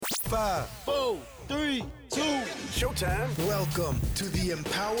5, 4, 3, 2, showtime. Welcome to the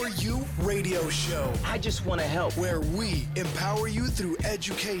Empower You radio show, I just want to help. where we empower you through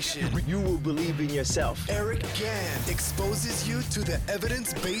education. You will believe in yourself. Eric Gann exposes you to the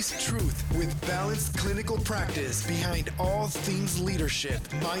evidence-based truth with balanced clinical practice behind all things leadership,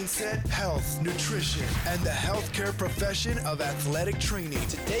 mindset, health, nutrition, and the healthcare profession of athletic training.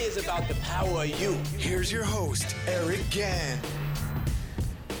 Today is about the power of you. Here's your host, Eric Gann.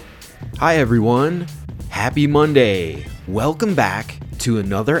 Hi everyone, happy Monday. Welcome back to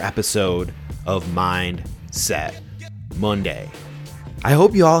another episode of Mindset Monday. I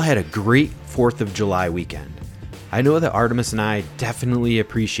hope you all had a great 4th of July weekend. I know that Artemis and I definitely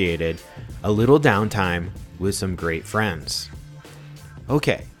appreciated a little downtime with some great friends.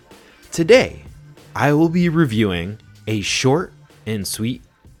 Okay, today I will be reviewing a short and sweet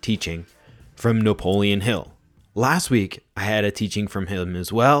teaching from Napoleon Hill. Last week I had a teaching from him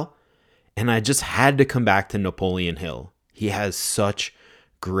as well, and I just had to come back to Napoleon Hill. He has such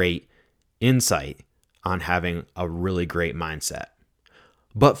great insight on having a really great mindset.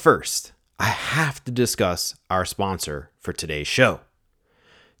 But first, I have to discuss our sponsor for today's show.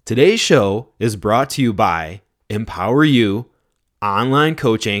 Today's show is brought to you by Empower You Online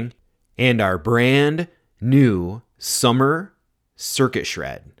Coaching and our brand new Summer Circuit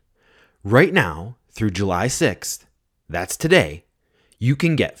Shred. Right now, through July 6th, that's today, you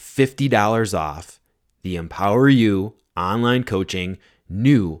can get $50 off the Empower You Online Coaching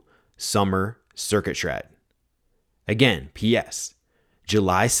new Summer Circuit Shred. Again, P.S.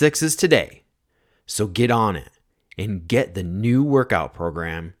 July 6th is today, so get on it and get the new workout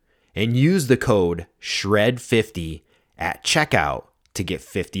program and use the code SHRED50 at checkout to get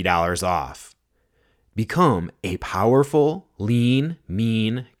 $50 off. Become a powerful, lean,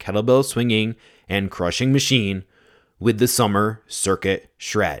 mean kettlebell swinging and crushing machine with the Summer Circuit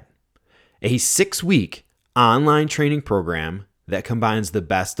Shred, a 6-week online training program that combines the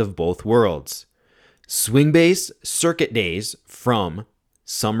best of both worlds. Swing-based circuit days from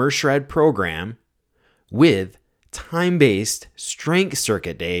Summer Shred program with time-based strength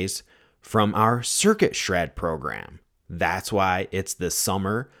circuit days from our Circuit Shred program. That's why it's the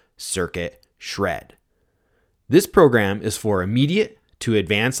Summer Circuit Shred. This program is for immediate to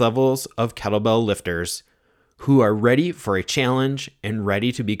advanced levels of kettlebell lifters who are ready for a challenge and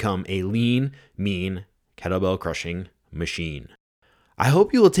ready to become a lean, mean kettlebell crushing machine. I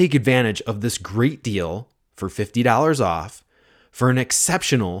hope you will take advantage of this great deal for $50 off for an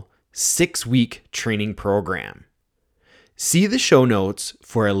exceptional 6-week training program. See the show notes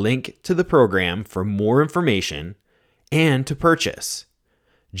for a link to the program for more information and to purchase.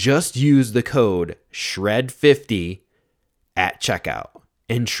 Just use the code SHRED50 at checkout,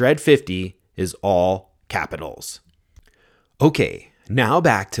 and SHRED50 is all capitals. Okay, now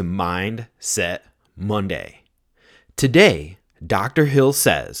back to Mindset Monday. Today, Dr. Hill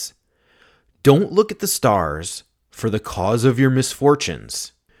says, don't look at the stars for the cause of your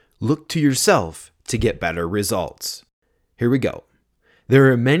misfortunes. Look to yourself to get better results. Here we go. There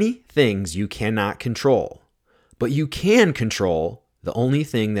are many things you cannot control, but you can control the only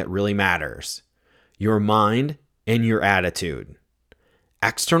thing that really matters, your mind and your attitude.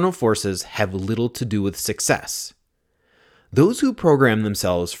 External forces have little to do with success. Those who program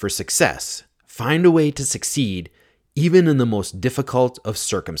themselves for success find a way to succeed even in the most difficult of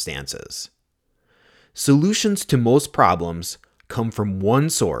circumstances. Solutions to most problems come from one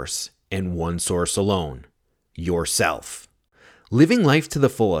source and one source alone: yourself. Living life to the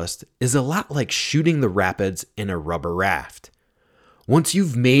fullest is a lot like shooting the rapids in a rubber raft. Once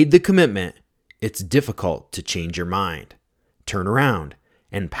you've made the commitment, it's difficult to change your mind, turn around,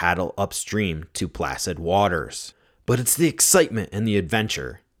 and paddle upstream to placid waters. But it's the excitement and the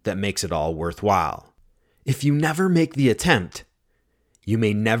adventure that makes it all worthwhile. If you never make the attempt, you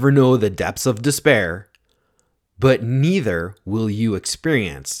may never know the depths of despair, but neither will you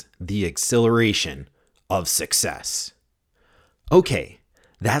experience the exhilaration of success. Okay,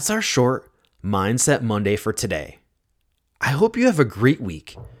 that's our short Mindset Monday for today. I hope you have a great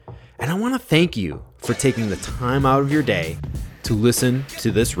week, and I want to thank you for taking the time out of your day to listen to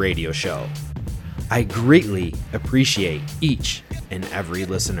this radio show. I greatly appreciate each and every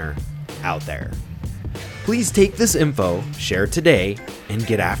listener out there. Please take this info shared today and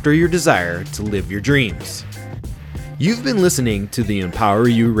get after your desire to live your dreams. You've been listening to the Empower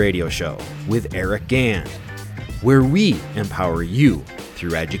You radio show with Eric Gann, where we empower you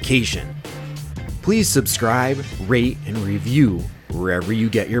through education. Please subscribe, rate, and review wherever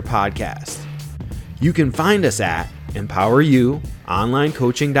you get your podcast. You can find us at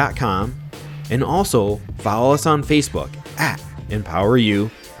empoweryouonlinecoaching.com and also follow us on Facebook at Empower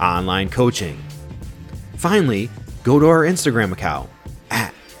You online coaching. Finally, go to our Instagram account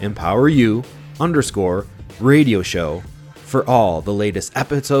at EmpowerYou_radio show for all the latest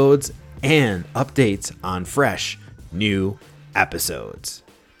episodes and updates on fresh new episodes.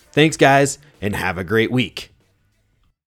 Thanks, guys, and have a great week.